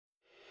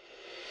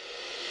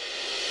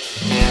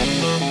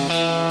Folks,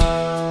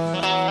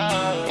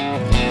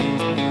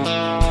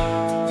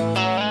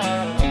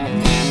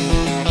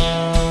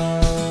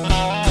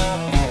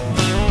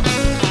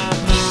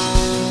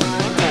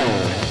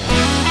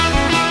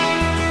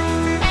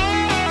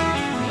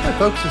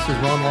 this is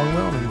Ron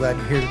Longwell, and I'm glad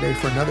you're here today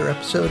for another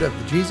episode of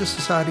the Jesus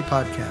Society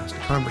Podcast, a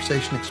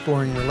conversation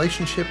exploring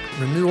relationship,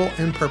 renewal,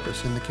 and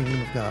purpose in the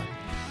kingdom of God.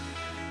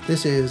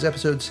 This is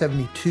episode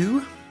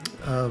 72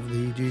 of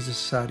the Jesus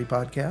Society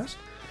Podcast,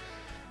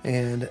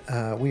 and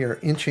we are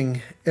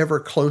inching ever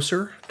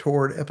closer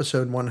toward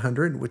episode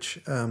 100, which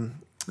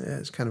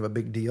is kind of a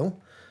big deal.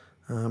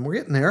 We're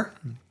getting there.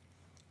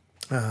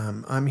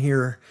 I'm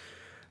here,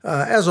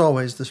 as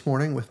always, this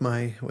morning with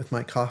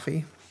my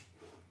coffee.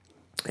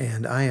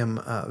 And I am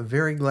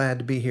very glad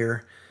to be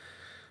here.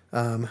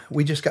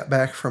 We just got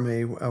back from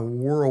a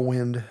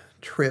whirlwind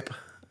trip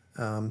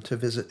to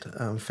visit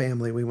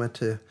family. We went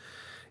to,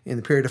 in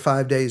the period of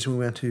 5 days, we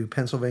went to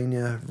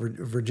Pennsylvania,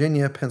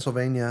 Virginia,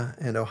 Pennsylvania,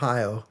 and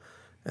Ohio,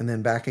 and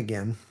then back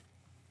again.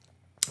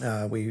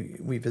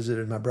 We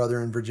visited my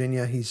brother in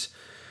Virginia.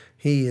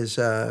 He is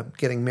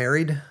getting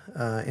married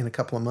in a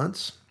couple of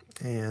months,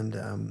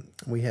 and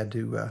we had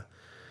to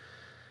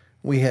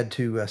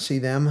see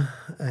them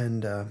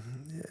and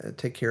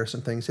take care of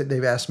some things.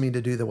 They've asked me to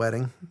do the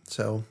wedding,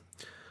 so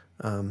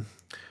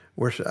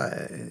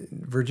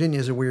Virginia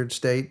is a weird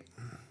state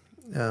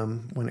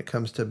when it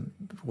comes to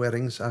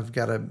weddings. I'm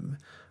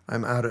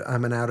an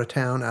out of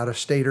town, out of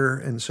stater,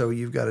 and so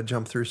you've got to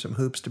jump through some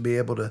hoops to be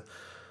able to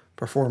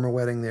perform a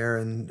wedding there.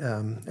 And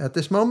at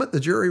this moment, the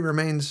jury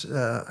remains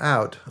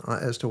out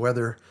as to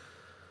whether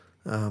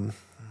the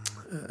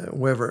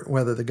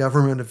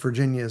government of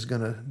Virginia is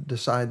going to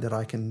decide that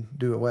I can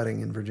do a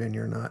wedding in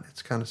Virginia or not.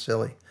 It's kind of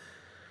silly.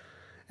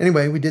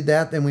 Anyway, we did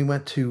that. Then we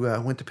went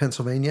to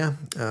Pennsylvania.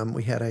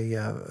 We had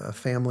a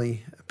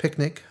family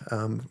picnic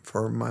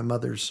for my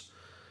mother's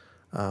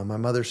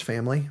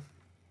family,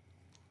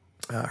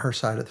 her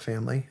side of the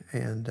family,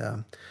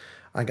 and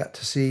I got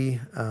to see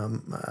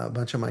a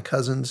bunch of my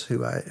cousins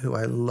who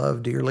I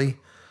love dearly,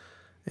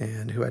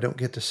 and who I don't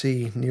get to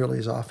see nearly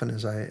as often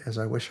as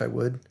I wish I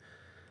would.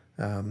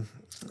 And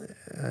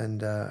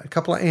a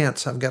couple of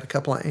aunts. I've got a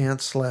couple of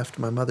aunts left.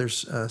 My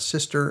mother's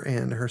sister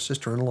and her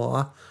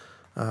sister-in-law,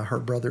 her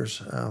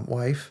brother's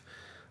wife,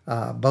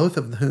 both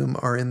of whom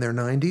are in their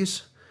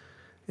 90s,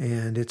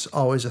 and it's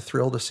always a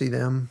thrill to see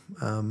them.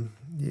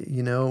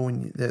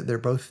 When they're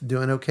both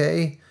doing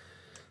okay,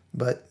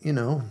 but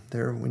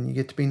when you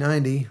get to be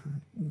 90,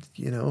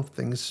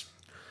 things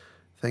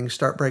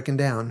start breaking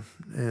down,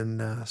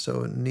 and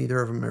so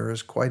neither of them are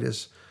quite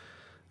as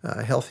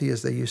healthy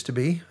as they used to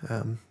be.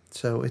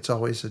 So it's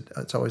always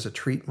a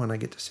treat when I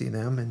get to see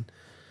them,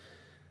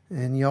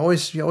 and you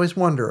always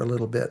wonder a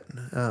little bit,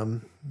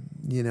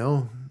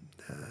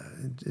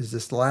 is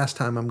this the last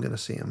time I'm going to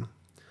see them?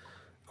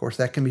 Of course,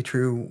 that can be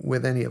true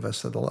with any of us.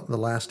 So the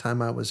last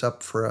time I was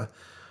up for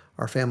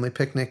our family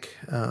picnic,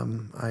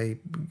 I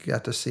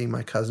got to see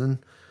my cousin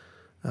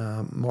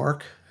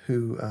Mark,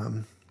 who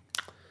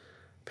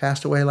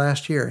passed away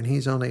last year, and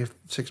he's only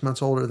 6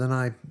 months older than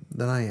I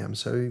am.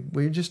 So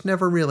we just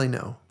never really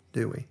know,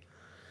 do we?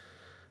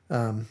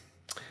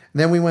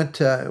 Then we went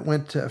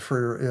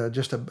for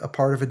just a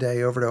part of a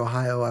day over to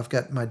Ohio. I've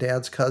got my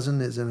dad's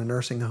cousin is in a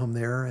nursing home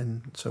there,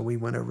 and so we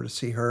went over to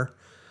see her.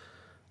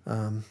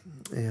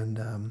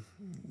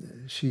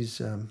 She's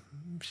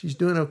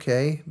doing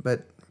okay,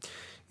 but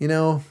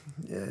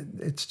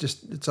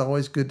it's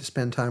always good to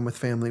spend time with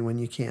family when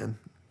you can,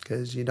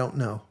 because you don't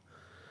know.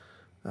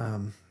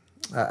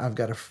 I've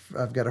got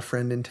a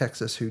friend in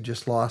Texas who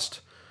just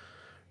lost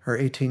her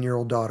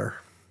 18-year-old daughter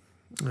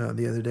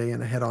the other day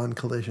in a head-on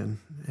collision.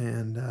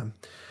 And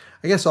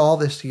I guess all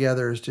this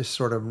together is just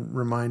sort of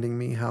reminding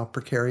me how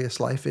precarious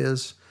life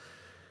is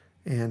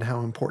and how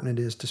important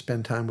it is to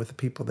spend time with the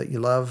people that you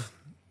love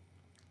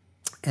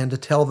and to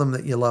tell them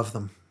that you love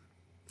them.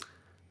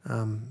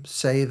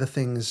 Say the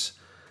things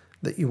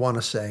that you want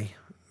to say,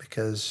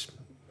 because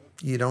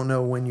you don't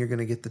know when you're going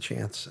to get the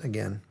chance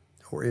again,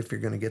 or if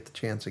you're going to get the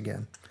chance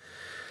again.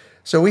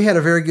 So we had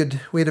a very good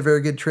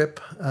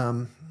trip.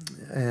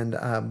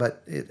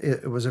 But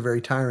it was a very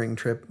tiring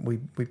trip.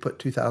 We put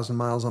 2,000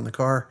 miles on the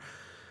car,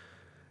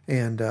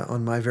 and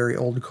on my very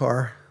old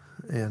car,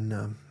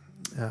 and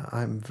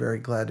I'm very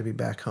glad to be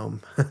back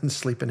home and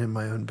sleeping in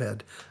my own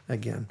bed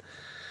again.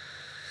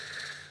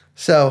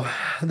 So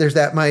there's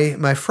that.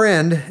 My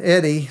friend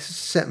Eddie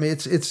sent me.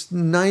 It's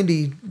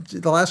 90.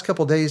 The last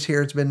couple of days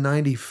here, it's been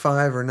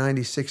 95 or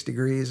 96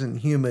 degrees and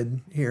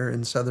humid here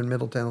in southern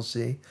Middle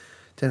Tennessee.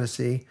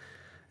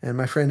 And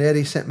my friend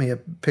Eddie sent me a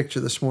picture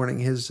this morning.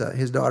 His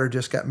daughter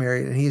just got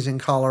married, and he's in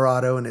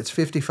Colorado, and it's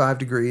 55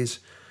 degrees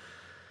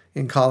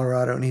in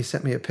Colorado. And he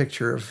sent me a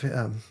picture of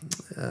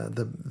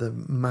the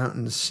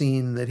mountain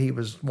scene that he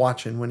was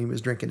watching when he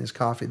was drinking his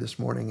coffee this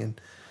morning. And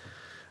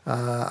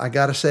I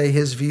got to say,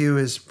 his view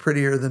is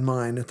prettier than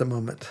mine at the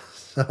moment.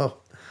 So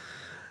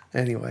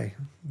anyway,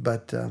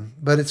 but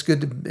it's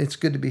good to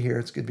be here.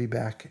 It's good to be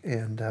back,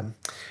 and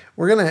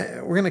we're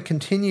gonna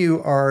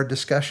continue our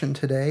discussion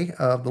today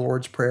of the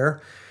Lord's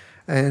Prayer.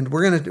 And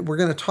we're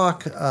gonna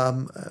talk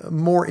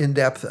more in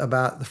depth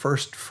about the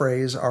first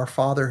phrase, "Our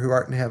Father who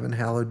art in heaven,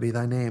 hallowed be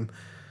thy name."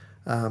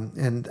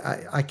 And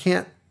I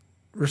can't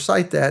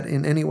recite that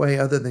in any way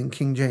other than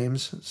King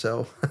James,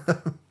 so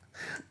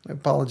I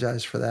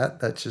apologize for that.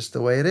 That's just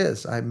the way it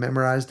is. I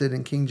memorized it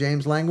in King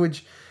James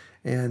language,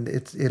 and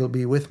it'll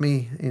be with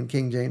me in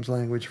King James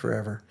language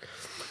forever.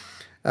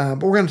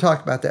 But we're going to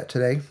talk about that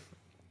today.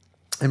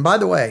 And by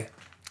the way,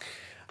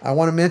 I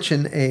want to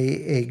mention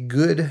a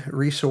good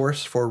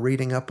resource for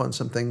reading up on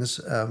some things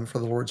for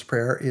the Lord's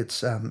Prayer.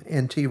 It's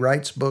N.T.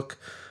 Wright's book,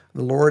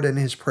 The Lord and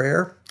His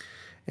Prayer,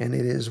 and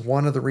it is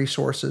one of the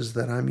resources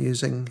that I'm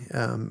using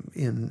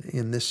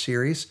in this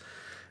series.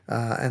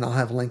 And I'll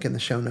have a link in the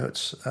show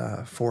notes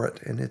for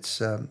it. And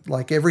it's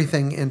like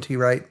everything N.T.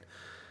 Wright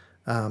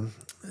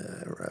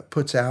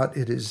puts out.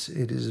 It is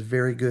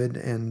very good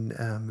and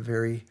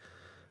very.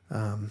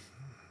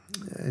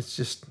 It's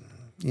just,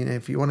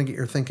 if you want to get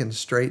your thinking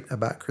straight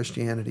about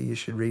Christianity, you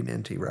should read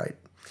N.T. Wright.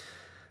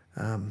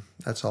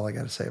 That's all I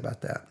got to say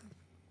about that.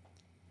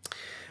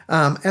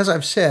 As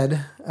I've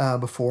said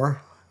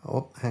before,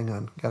 hang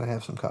on, got to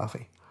have some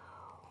coffee.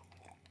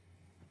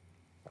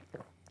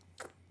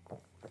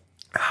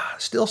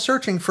 Still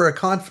searching for a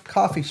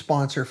coffee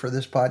sponsor for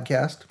this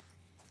podcast.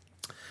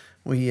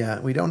 We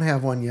don't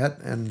have one yet,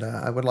 and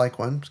I would like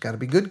one. It's got to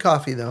be good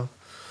coffee, though.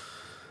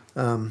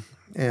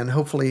 And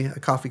hopefully a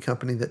coffee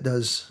company that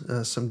does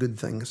some good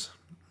things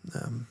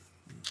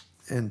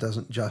and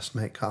doesn't just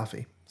make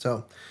coffee.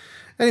 So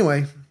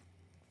anyway,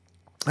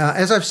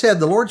 as I've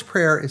said, the Lord's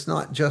Prayer is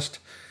not just,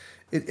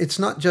 it's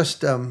not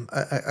just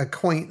a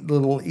quaint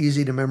little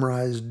easy to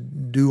memorize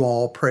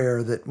do-all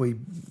prayer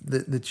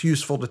that's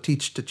useful to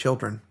teach to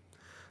children.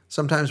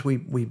 Sometimes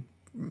we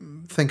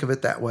think of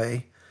it that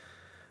way,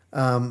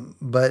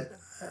 but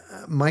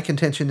my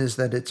contention is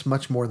that it's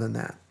much more than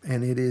that,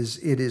 and it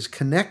is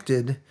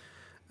connected.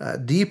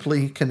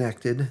 Deeply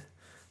connected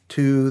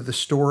to the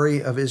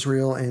story of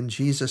Israel and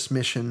Jesus'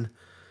 mission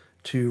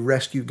to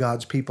rescue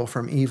God's people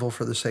from evil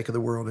for the sake of the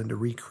world and to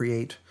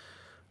recreate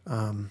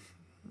the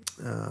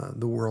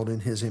world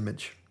in His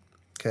image.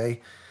 Okay.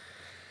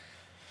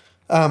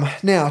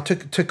 Now,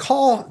 to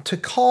call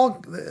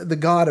the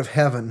God of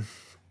heaven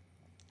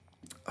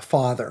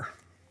Father,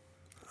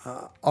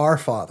 our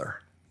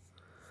Father,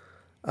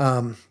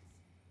 it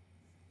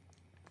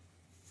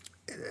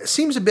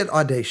seems a bit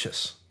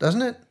audacious,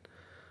 doesn't it?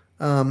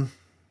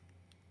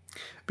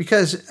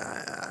 Because,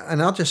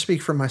 and I'll just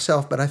speak for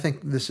myself, but I think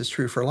this is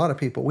true for a lot of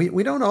people,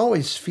 we don't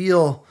always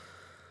feel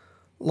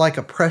like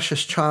a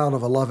precious child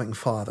of a loving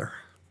Father,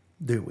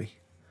 do we?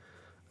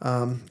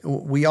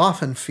 We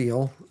often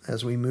feel,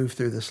 as we move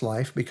through this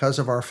life, because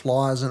of our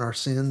flaws and our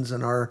sins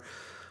and our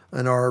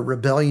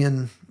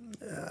rebellion,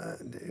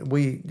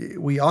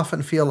 we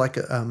often feel like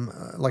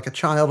a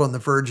child on the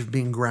verge of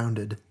being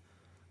grounded,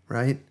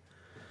 right?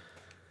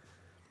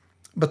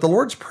 But the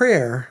Lord's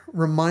Prayer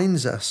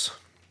reminds us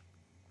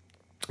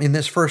in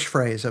this first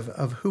phrase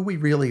of who we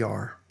really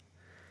are.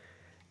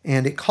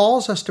 And it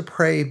calls us to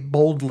pray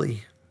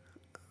boldly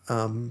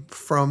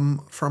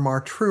from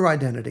our true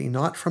identity,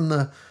 not from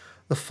the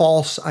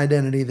false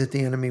identity that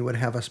the enemy would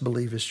have us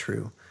believe is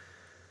true.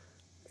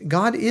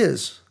 God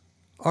is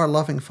our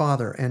loving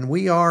Father, and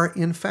we are,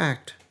 in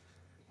fact,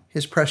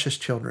 His precious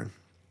children.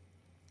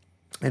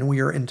 And we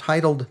are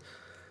entitled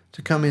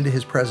to come into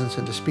His presence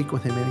and to speak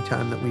with Him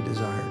anytime that we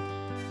desire.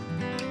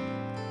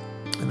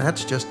 And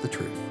that's just the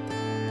truth.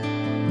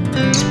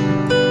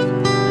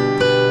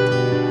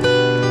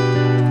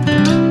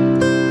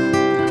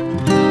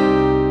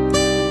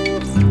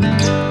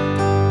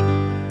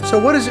 So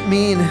what does it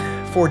mean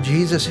for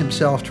Jesus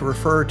Himself to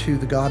refer to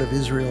the God of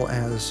Israel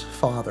as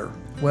Father?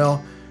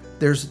 Well,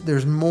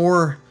 there's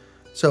more.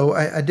 So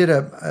I did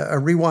a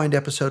rewind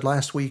episode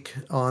last week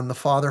on the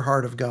Father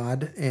heart of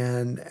God,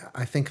 and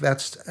I think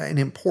that's an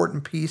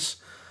important piece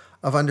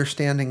of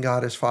understanding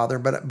God as Father.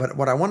 But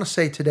what I want to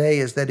say today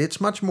is that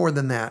it's much more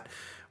than that.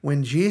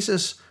 When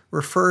Jesus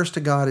refers to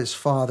God as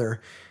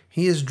Father,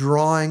 He is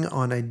drawing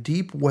on a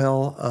deep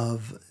well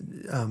of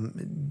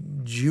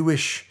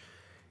Jewish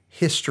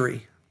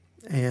history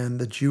and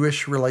the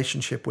Jewish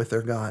relationship with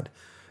their God.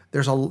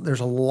 There's a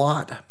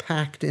lot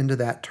packed into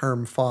that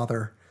term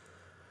Father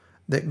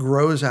that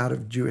grows out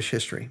of Jewish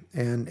history,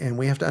 and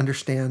we have to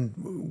understand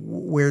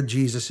where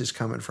Jesus is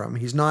coming from.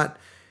 He's not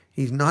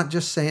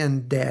just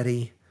saying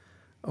Daddy,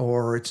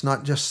 or it's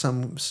not just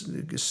some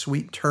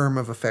sweet term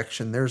of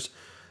affection.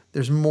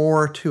 There's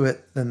more to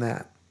it than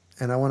that,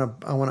 and I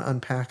want to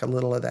unpack a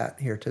little of that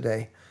here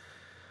today.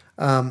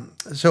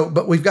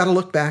 But we've got to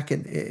look back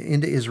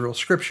into Israel's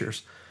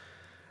scriptures.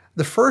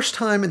 The first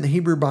time in the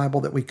Hebrew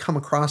Bible that we come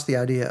across the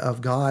idea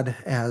of God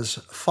as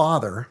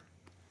Father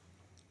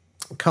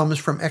comes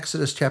from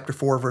Exodus chapter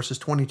 4, verses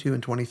 22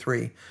 and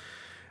 23,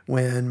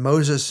 when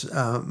Moses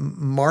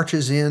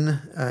marches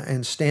in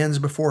and stands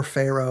before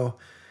Pharaoh,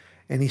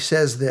 and he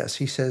says this.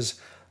 He says,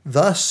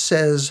 "Thus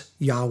says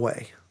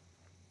Yahweh,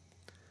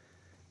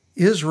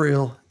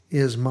 Israel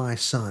is my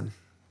son,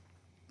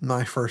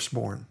 my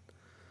firstborn.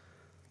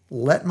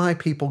 Let my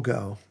people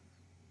go,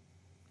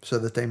 so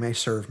that they may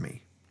serve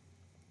me.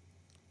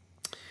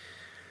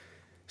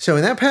 So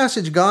in that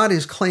passage, God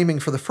is claiming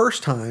for the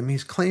first time,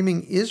 he's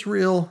claiming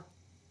Israel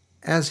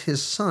as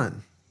his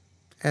son,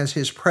 as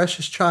his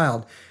precious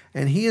child,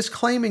 and he is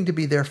claiming to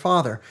be their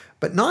father,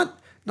 but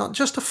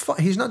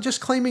he's not just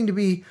claiming to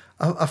be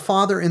a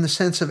father in the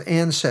sense of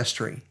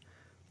ancestry,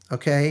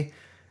 okay?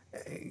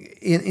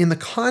 In the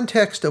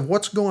context of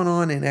what's going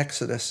on in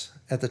Exodus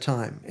at the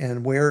time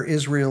and where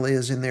Israel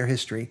is in their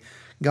history,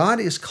 God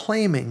is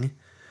claiming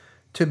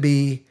to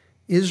be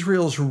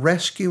Israel's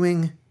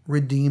rescuing,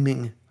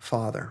 redeeming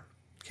father,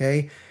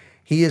 okay?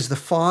 He is the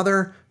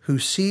father who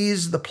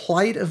sees the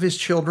plight of his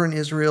children,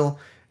 Israel,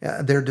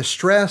 their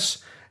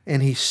distress,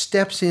 and he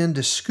steps in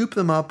to scoop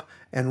them up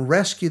and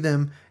rescue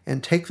them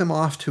and take them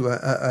off to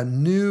a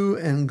new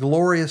and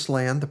glorious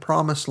land, the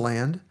promised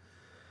land,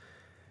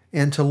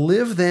 and to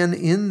live then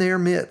in their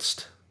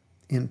midst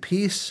in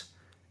peace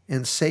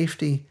and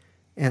safety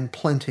and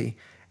plenty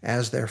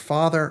as their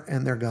Father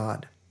and their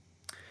God,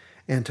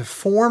 and to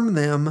form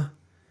them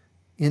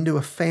into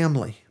a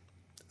family,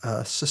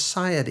 a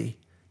society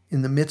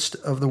in the midst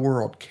of the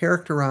world,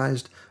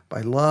 characterized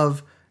by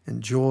love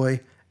and joy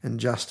and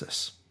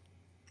justice.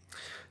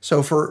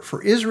 So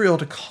for Israel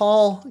to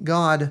call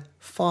God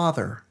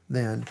Father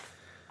then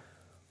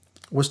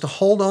was to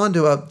hold on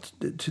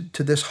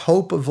to this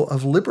hope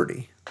of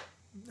liberty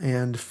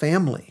and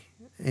family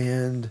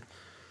and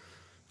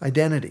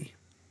identity.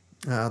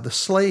 The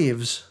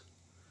slaves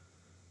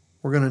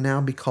were going to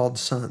now be called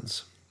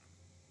sons.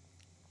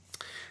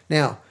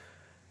 Now,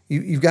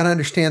 you've got to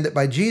understand that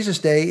by Jesus'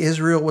 day,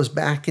 Israel was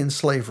back in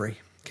slavery.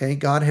 Okay,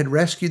 God had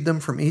rescued them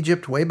from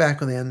Egypt way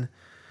back then,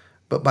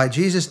 but by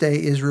Jesus'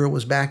 day, Israel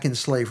was back in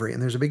slavery.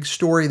 And there's a big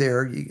story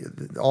there.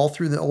 All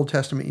through the Old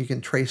Testament, you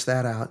can trace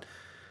that out.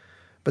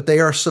 But they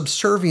are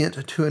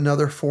subservient to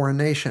another foreign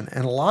nation.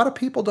 And a lot of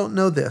people don't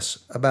know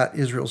this about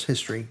Israel's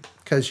history,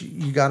 because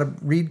you got to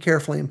read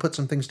carefully and put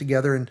some things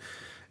together, and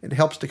it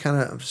helps to kind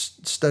of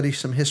study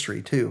some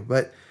history too.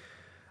 But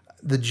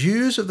the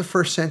Jews of the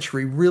first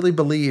century really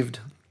believed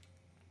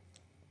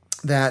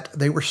that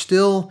they were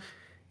still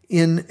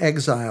in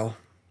exile.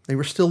 They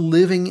were still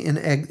living in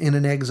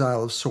an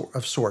exile of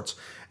sorts,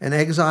 an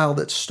exile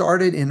that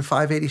started in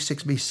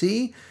 586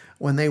 BC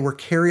when they were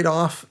carried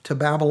off to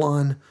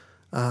Babylon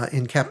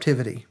in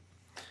captivity.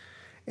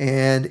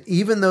 And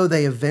even though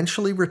they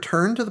eventually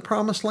returned to the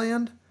Promised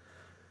Land,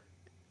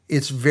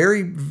 it's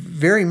very,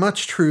 very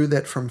much true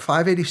that from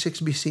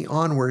 586 BC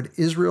onward,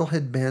 Israel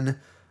had been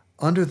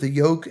under the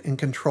yoke and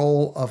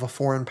control of a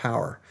foreign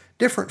power.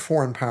 Different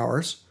foreign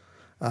powers,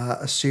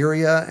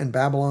 Assyria and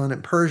Babylon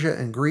and Persia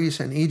and Greece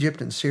and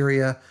Egypt and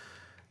Syria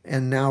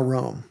and now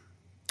Rome.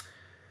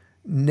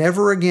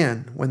 Never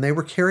again, when they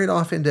were carried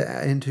off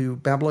into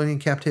Babylonian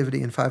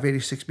captivity in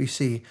 586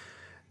 BC,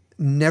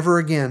 never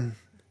again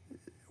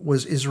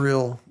was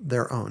Israel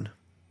their own.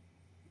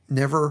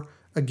 Never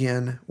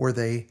again were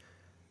they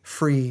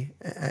free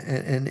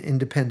and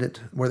independent,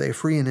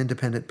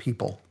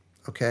 people,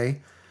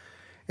 okay?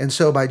 And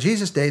so by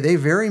Jesus' day, they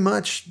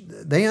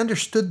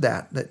understood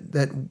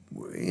that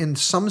in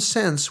some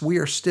sense we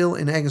are still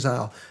in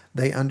exile.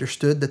 They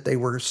understood that they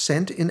were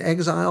sent in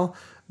exile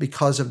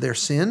because of their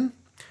sin,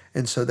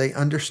 and so they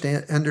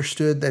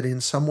understood that in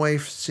some way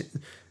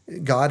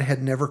God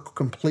had never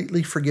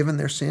completely forgiven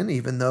their sin,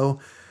 even though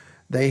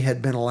they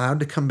had been allowed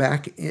to come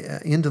back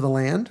into the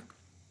land.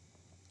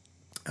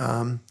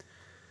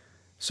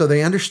 So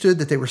they understood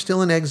that they were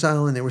still in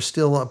exile and there was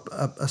still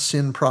a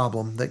sin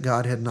problem that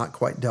God had not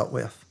quite dealt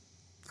with.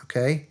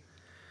 Okay?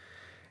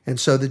 And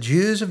so the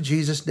Jews of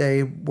Jesus'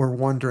 day were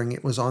wondering,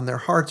 it was on their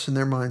hearts and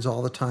their minds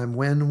all the time,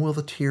 when will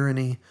the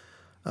tyranny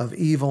of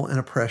evil and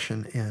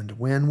oppression end?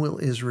 When will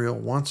Israel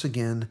once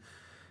again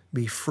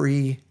be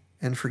free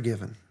and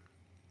forgiven?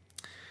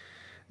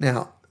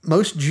 Now,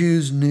 most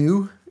Jews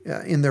knew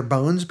in their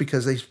bones,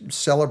 because they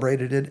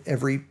celebrated it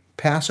every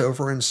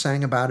Passover and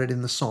sang about it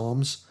in the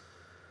Psalms,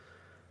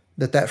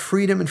 that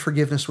freedom and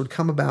forgiveness would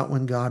come about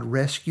when God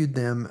rescued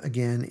them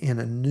again in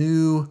a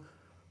new,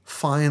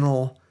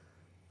 final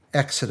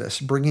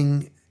exodus,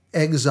 bringing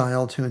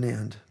exile to an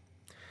end.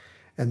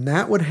 And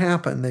that would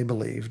happen, they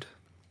believed,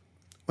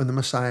 when the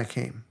Messiah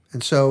came.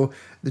 And so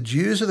the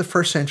Jews of the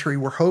first century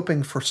were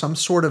hoping for some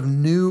sort of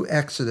new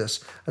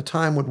exodus, a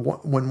time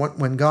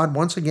when God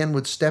once again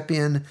would step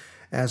in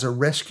as a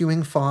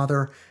rescuing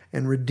father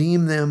and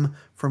redeem them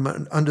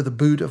from under the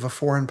boot of a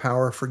foreign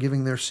power,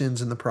 forgiving their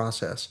sins in the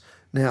process.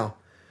 Now,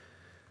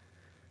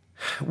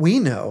 we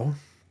know,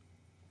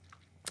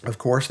 of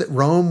course, that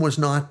Rome was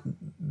not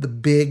the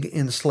big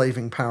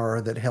enslaving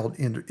power that held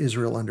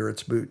Israel under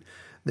its boot.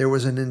 There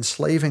was an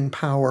enslaving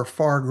power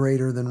far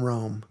greater than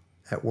Rome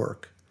at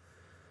work.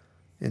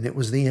 And it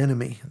was the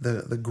enemy,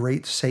 the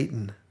great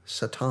Satan.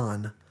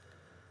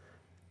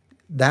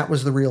 That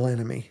was the real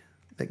enemy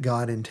that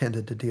God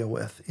intended to deal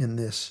with in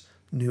this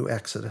new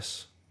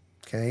Exodus.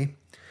 Okay?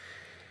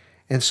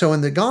 And so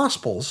in the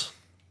Gospels,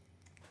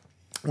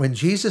 when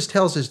Jesus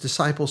tells his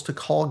disciples to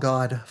call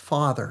God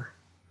Father,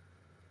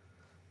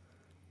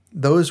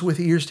 those with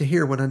ears to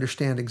hear would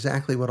understand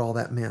exactly what all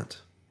that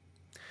meant.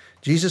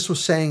 Jesus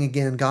was saying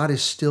again, God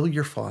is still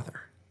your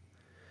Father,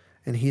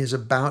 and he is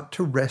about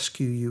to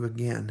rescue you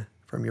again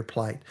from your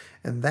plight.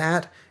 And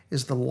that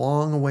is the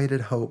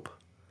long-awaited hope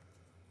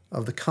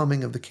of the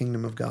coming of the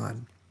kingdom of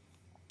God.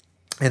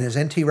 And as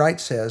N.T. Wright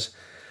says,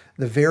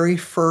 the very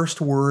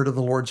first word of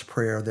the Lord's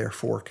Prayer,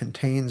 therefore,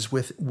 contains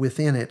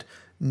within it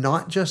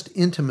not just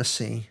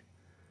intimacy,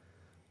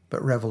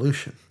 but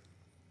revolution.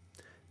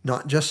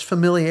 Not just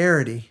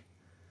familiarity,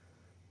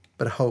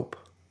 but hope.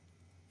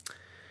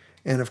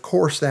 And of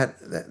course, that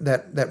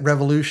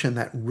revolution,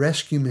 that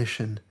rescue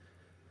mission,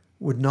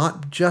 would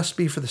not just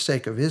be for the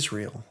sake of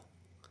Israel,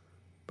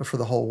 but for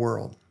the whole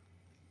world.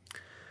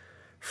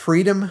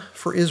 Freedom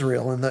for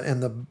Israel and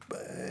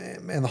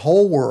the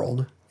whole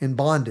world in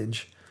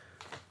bondage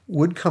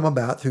would come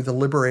about through the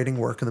liberating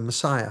work of the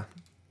Messiah.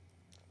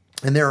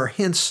 And there are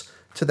hints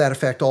to that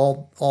effect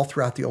all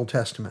throughout the Old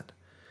Testament.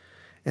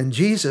 And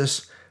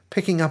Jesus,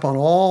 picking up on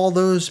all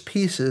those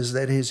pieces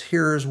that his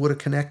hearers would have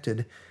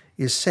connected,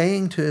 is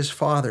saying to his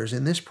fathers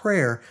in this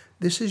prayer,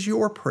 this is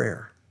your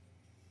prayer.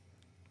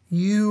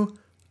 You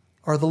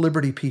are the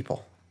liberty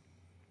people.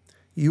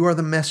 You are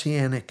the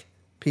messianic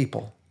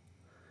people.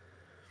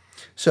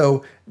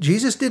 So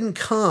Jesus didn't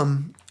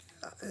come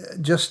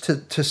just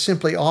to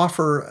simply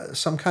offer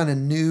some kind of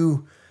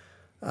new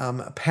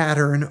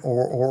pattern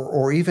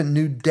or even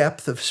new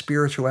depth of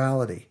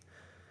spirituality.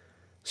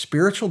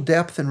 Spiritual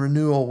depth and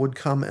renewal would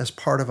come as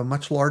part of a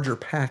much larger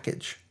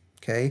package,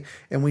 okay?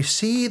 And we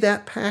see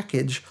that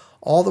package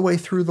all the way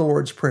through the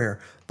Lord's Prayer.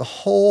 The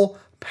whole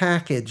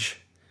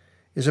package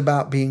is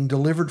about being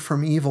delivered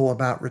from evil,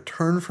 about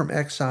return from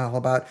exile,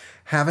 about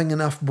having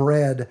enough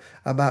bread,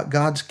 about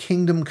God's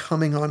kingdom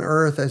coming on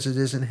earth as it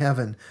is in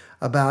heaven,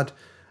 about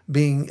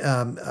being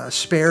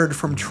spared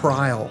from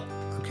trial,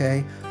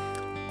 okay?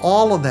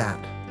 All of that,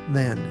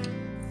 then,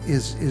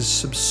 is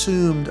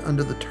subsumed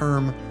under the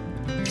term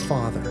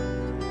Father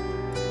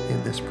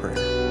in this prayer.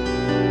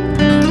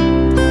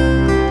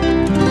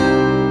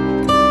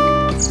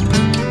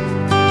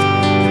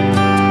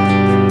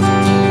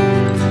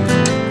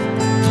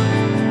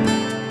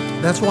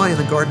 That's why in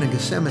the Garden of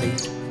Gethsemane,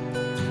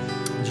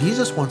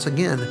 Jesus once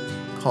again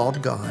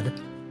called God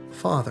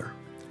Father.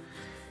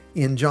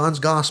 In John's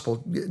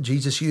Gospel,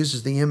 Jesus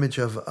uses the image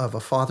of a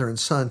father and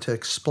son to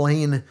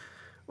explain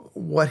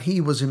what he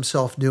was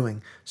himself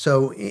doing.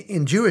 So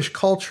in Jewish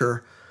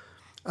culture,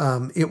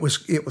 it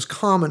was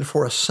common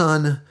for a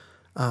son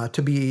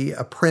to be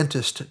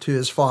apprenticed to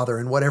his father,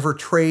 and whatever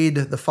trade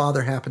the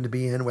father happened to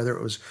be in, whether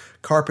it was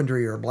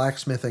carpentry or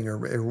blacksmithing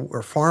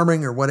or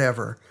farming or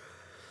whatever,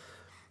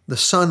 the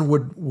son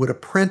would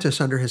apprentice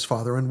under his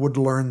father and would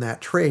learn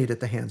that trade at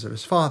the hands of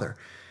his father.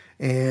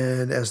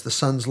 And as the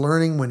son's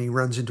learning, when he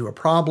runs into a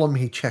problem,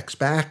 he checks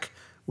back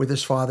with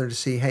his father to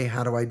see, hey,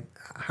 how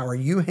are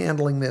you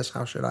handling this?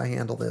 How should I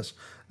handle this?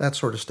 That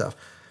sort of stuff.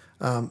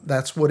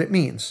 That's what it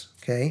means,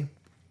 okay?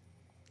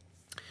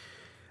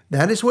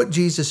 That is what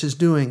Jesus is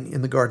doing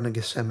in the Garden of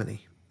Gethsemane.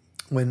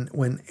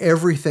 When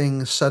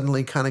everything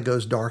suddenly kind of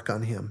goes dark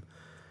on him,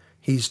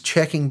 he's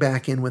checking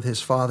back in with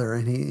his Father,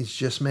 and he's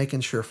just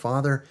making sure,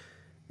 Father,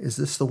 is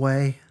this the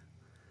way?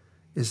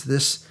 Is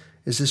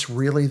this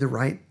really the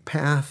right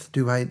path?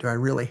 Do I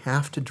really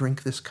have to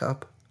drink this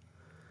cup?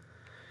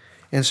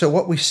 And so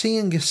what we see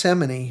in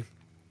Gethsemane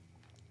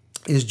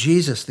is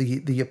Jesus,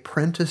 the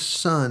apprentice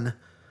son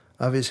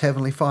of his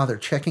heavenly Father,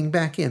 checking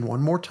back in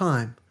one more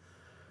time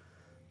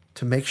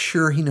to make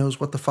sure he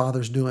knows what the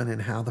Father's doing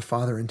and how the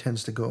Father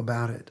intends to go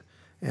about it,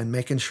 and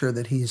making sure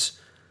that he's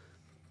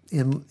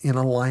in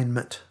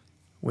alignment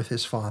with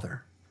his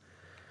Father.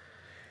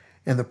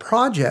 And the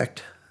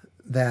project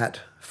that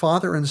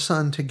Father and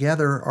Son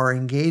together are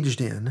engaged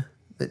in,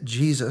 that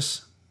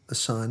Jesus, the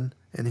Son,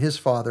 and his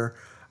Father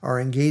are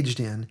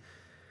engaged in,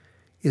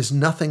 is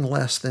nothing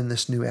less than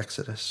this new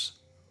Exodus,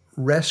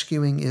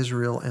 rescuing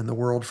Israel and the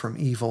world from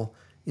evil,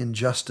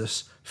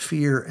 injustice,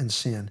 fear, and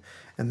sin.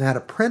 And that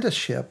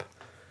apprenticeship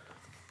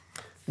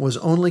was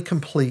only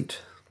complete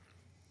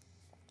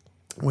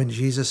when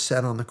Jesus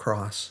said on the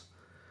cross,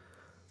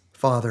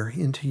 Father,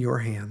 into your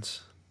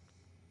hands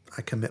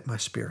I commit my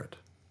spirit.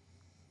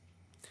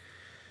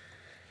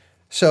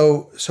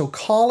 So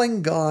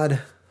calling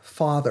God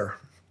Father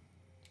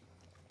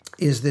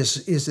is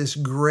this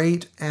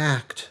great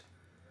act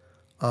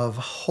of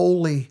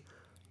holy,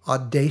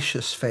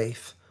 audacious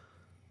faith,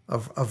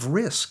 of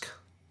risk.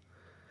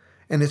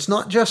 And it's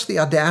not just the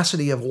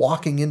audacity of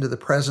walking into the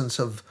presence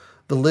of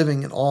the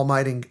living and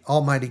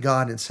almighty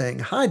God and saying,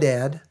 hi,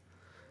 Dad.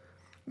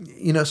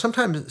 You know,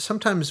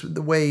 sometimes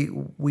the way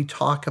we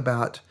talk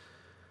about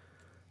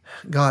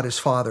God as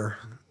Father,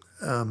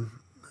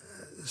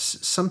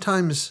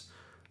 sometimes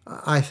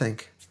I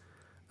think,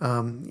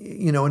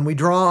 and we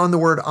draw on the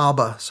word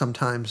Abba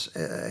sometimes,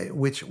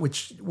 which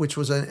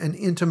was an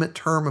intimate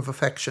term of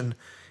affection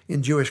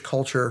in Jewish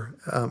culture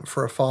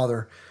for a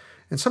father.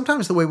 And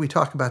sometimes the way we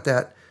talk about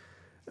that,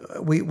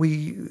 we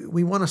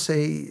want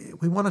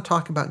to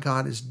talk about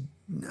God as,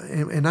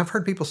 and I've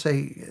heard people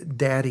say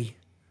Daddy,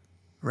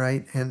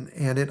 right?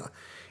 And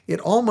it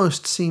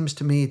almost seems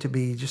to me to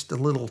be just a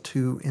little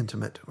too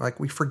intimate. Like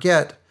we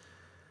forget.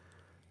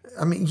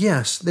 I mean,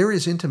 yes, there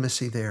is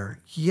intimacy there.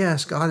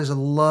 Yes, God is a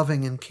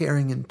loving and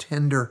caring and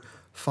tender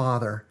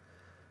Father,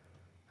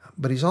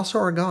 but He's also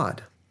our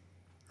God,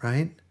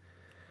 right?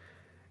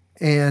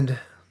 And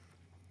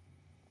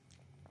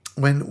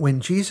when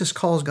Jesus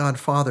calls God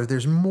Father,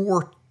 there's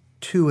more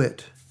to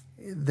it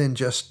than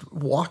just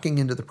walking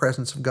into the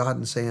presence of God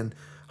and saying,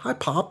 "Hi,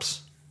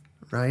 Pops,"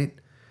 right?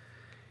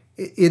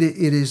 It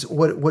is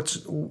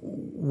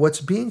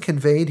what's being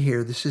conveyed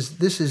here. This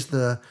is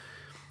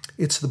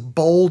the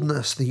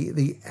boldness,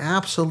 the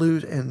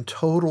absolute and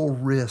total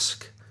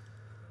risk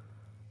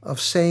of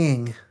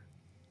saying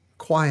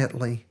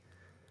quietly,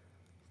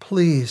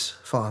 "Please,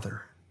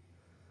 Father,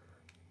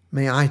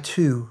 may I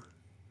too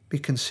be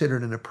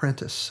considered an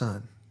apprentice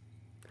son."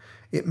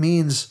 It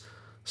means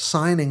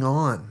signing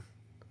on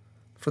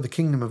for the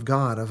kingdom of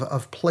God,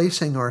 of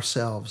placing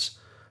ourselves,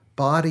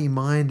 body,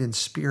 mind, and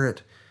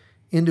spirit,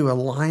 into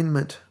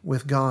alignment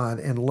with God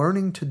and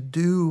learning to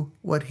do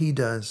what He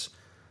does,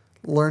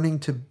 learning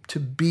to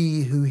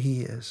be who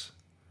He is.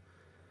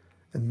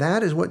 And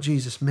that is what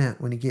Jesus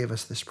meant when He gave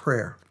us this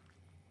prayer.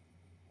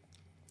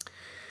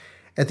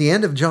 At the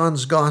end of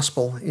John's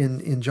gospel,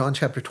 in John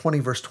chapter 20,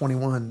 verse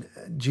 21,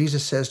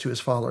 Jesus says to His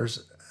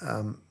followers,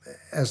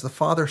 "As the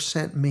Father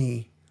sent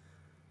me,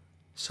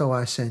 so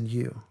I send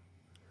you."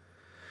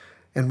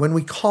 And when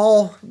we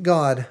call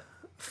God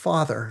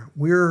Father,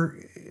 we're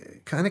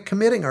kind of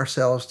committing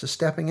ourselves to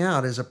stepping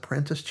out as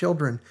apprentice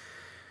children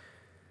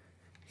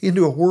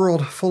into a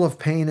world full of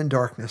pain and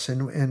darkness.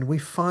 And we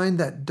find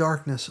that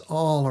darkness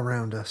all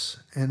around us,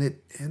 and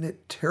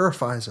it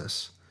terrifies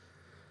us,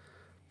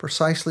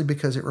 precisely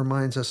because it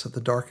reminds us of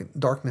the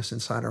darkness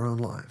inside our own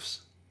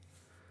lives.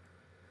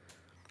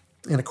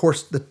 And of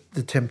course,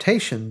 the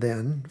temptation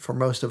then for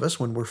most of us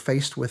when we're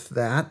faced with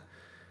that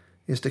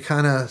is to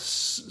kind of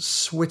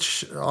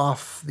switch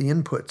off the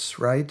inputs,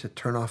 right? To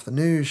turn off the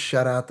news,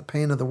 shut out the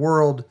pain of the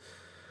world,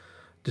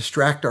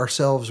 distract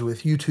ourselves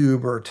with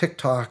YouTube or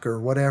TikTok or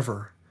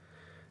whatever,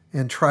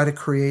 and try to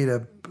create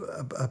a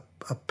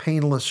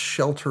painless,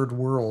 sheltered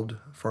world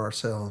for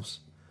ourselves.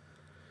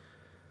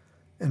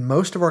 And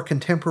most of our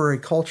contemporary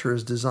culture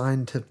is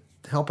designed to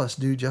help us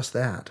do just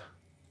that,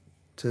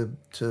 to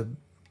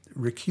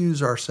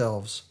recuse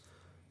ourselves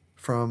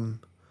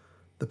from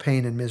the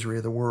pain and misery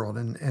of the world.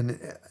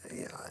 And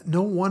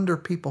no wonder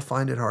people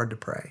find it hard to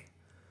pray,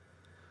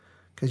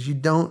 because you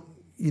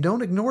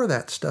don't ignore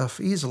that stuff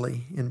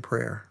easily in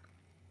prayer.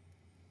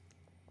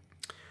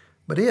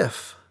 But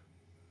if,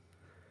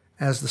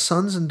 as the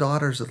sons and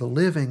daughters of the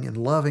living and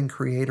loving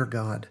Creator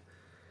God,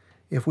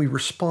 if we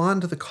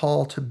respond to the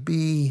call to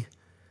be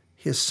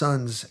His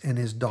sons and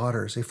His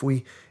daughters, if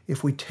we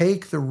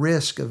take the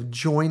risk of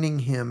joining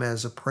Him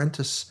as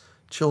apprentice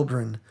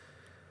children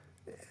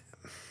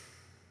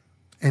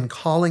and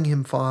calling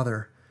Him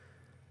Father,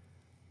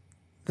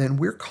 then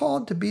we're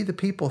called to be the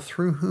people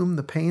through whom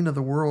the pain of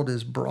the world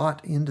is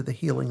brought into the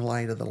healing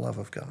light of the love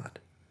of God.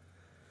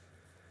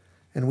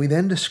 And we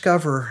then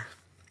discover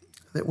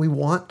that we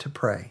want to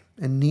pray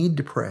and need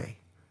to pray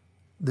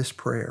this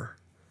prayer: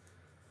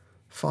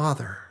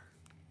 Father,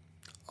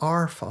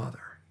 our Father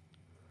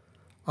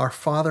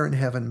in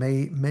heaven,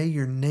 may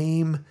your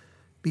name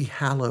be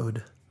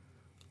hallowed,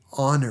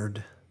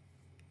 honored.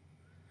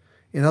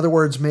 In other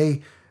words,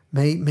 may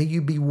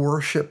you be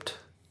worshipped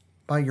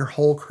by your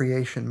whole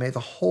creation. May the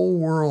whole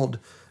world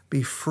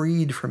be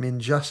freed from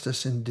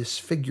injustice and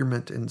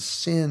disfigurement and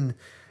sin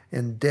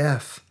and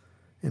death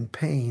and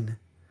pain.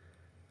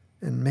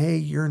 And may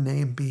your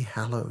name be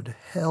hallowed,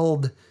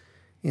 held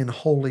in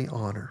holy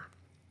honor.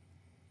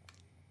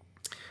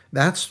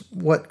 That's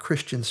what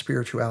Christian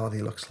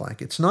spirituality looks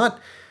like. It's not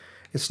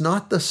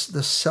the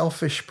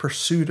selfish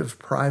pursuit of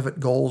private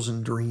goals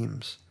and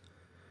dreams.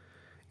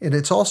 And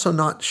it's also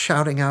not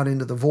shouting out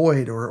into the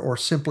void or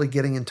simply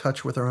getting in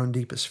touch with our own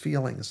deepest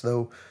feelings,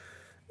 though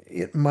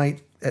it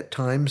might at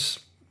times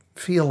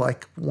feel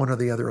like one or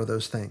the other of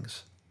those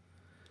things.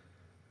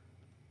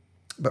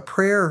 But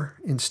prayer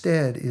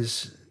instead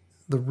is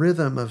the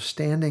rhythm of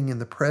standing in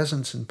the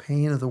presence and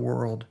pain of the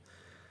world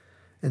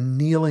and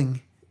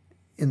kneeling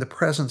in the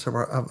presence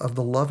of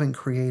the loving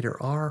Creator,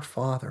 our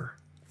Father,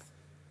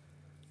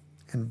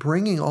 and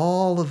bringing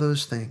all of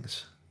those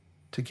things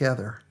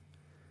together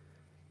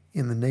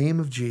in the name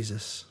of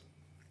Jesus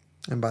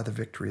and by the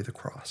victory of the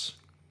cross.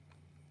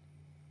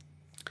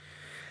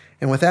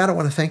 And with that, I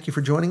want to thank you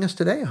for joining us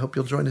today. I hope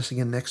you'll join us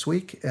again next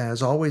week.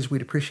 As always,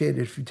 we'd appreciate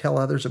it if you tell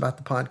others about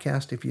the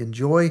podcast. If you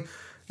enjoy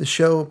the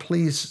show,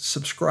 please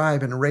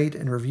subscribe and rate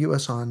and review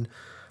us on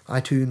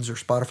iTunes or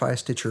Spotify,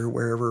 Stitcher,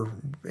 wherever,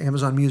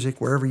 Amazon Music,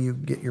 wherever you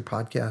get your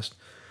podcast.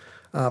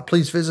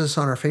 Please visit us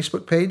on our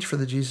Facebook page for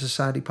the Jesus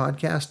Society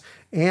podcast,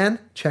 and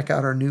check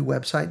out our new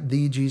website,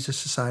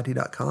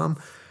 thejesussociety.com.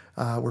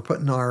 We're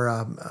putting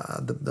our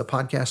the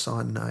podcasts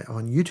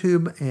on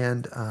YouTube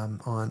and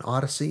on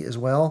Odyssey as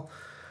well.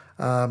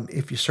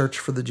 If you search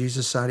for the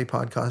Jesus Society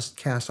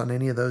podcast on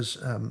any of those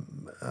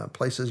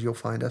places, you'll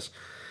find us.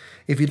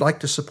 If you'd like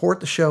to support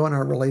the show and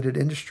our related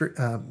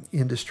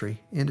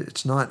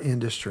it's not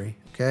industry,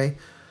 okay?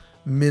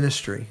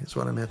 Ministry is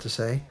what I meant to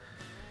say.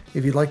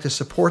 If you'd like to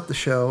support the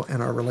show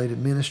and our related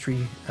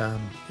ministry,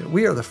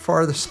 we are the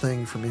farthest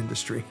thing from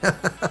industry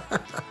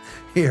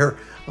here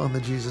on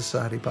the Jesus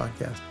Society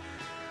podcast.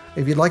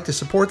 If you'd like to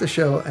support the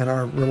show and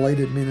our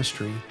related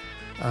ministry,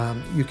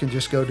 you can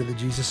just go to the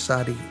Jesus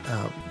Society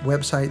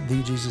website,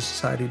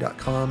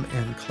 thejesussociety.com,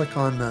 and click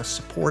on the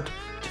Support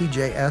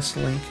TJS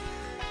link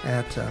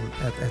at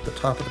the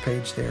top of the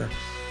page there,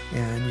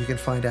 and you can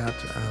find out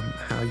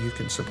how you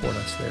can support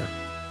us there.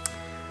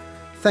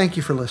 Thank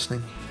you for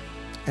listening,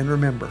 and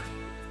remember,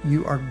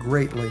 you are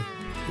greatly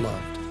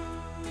loved.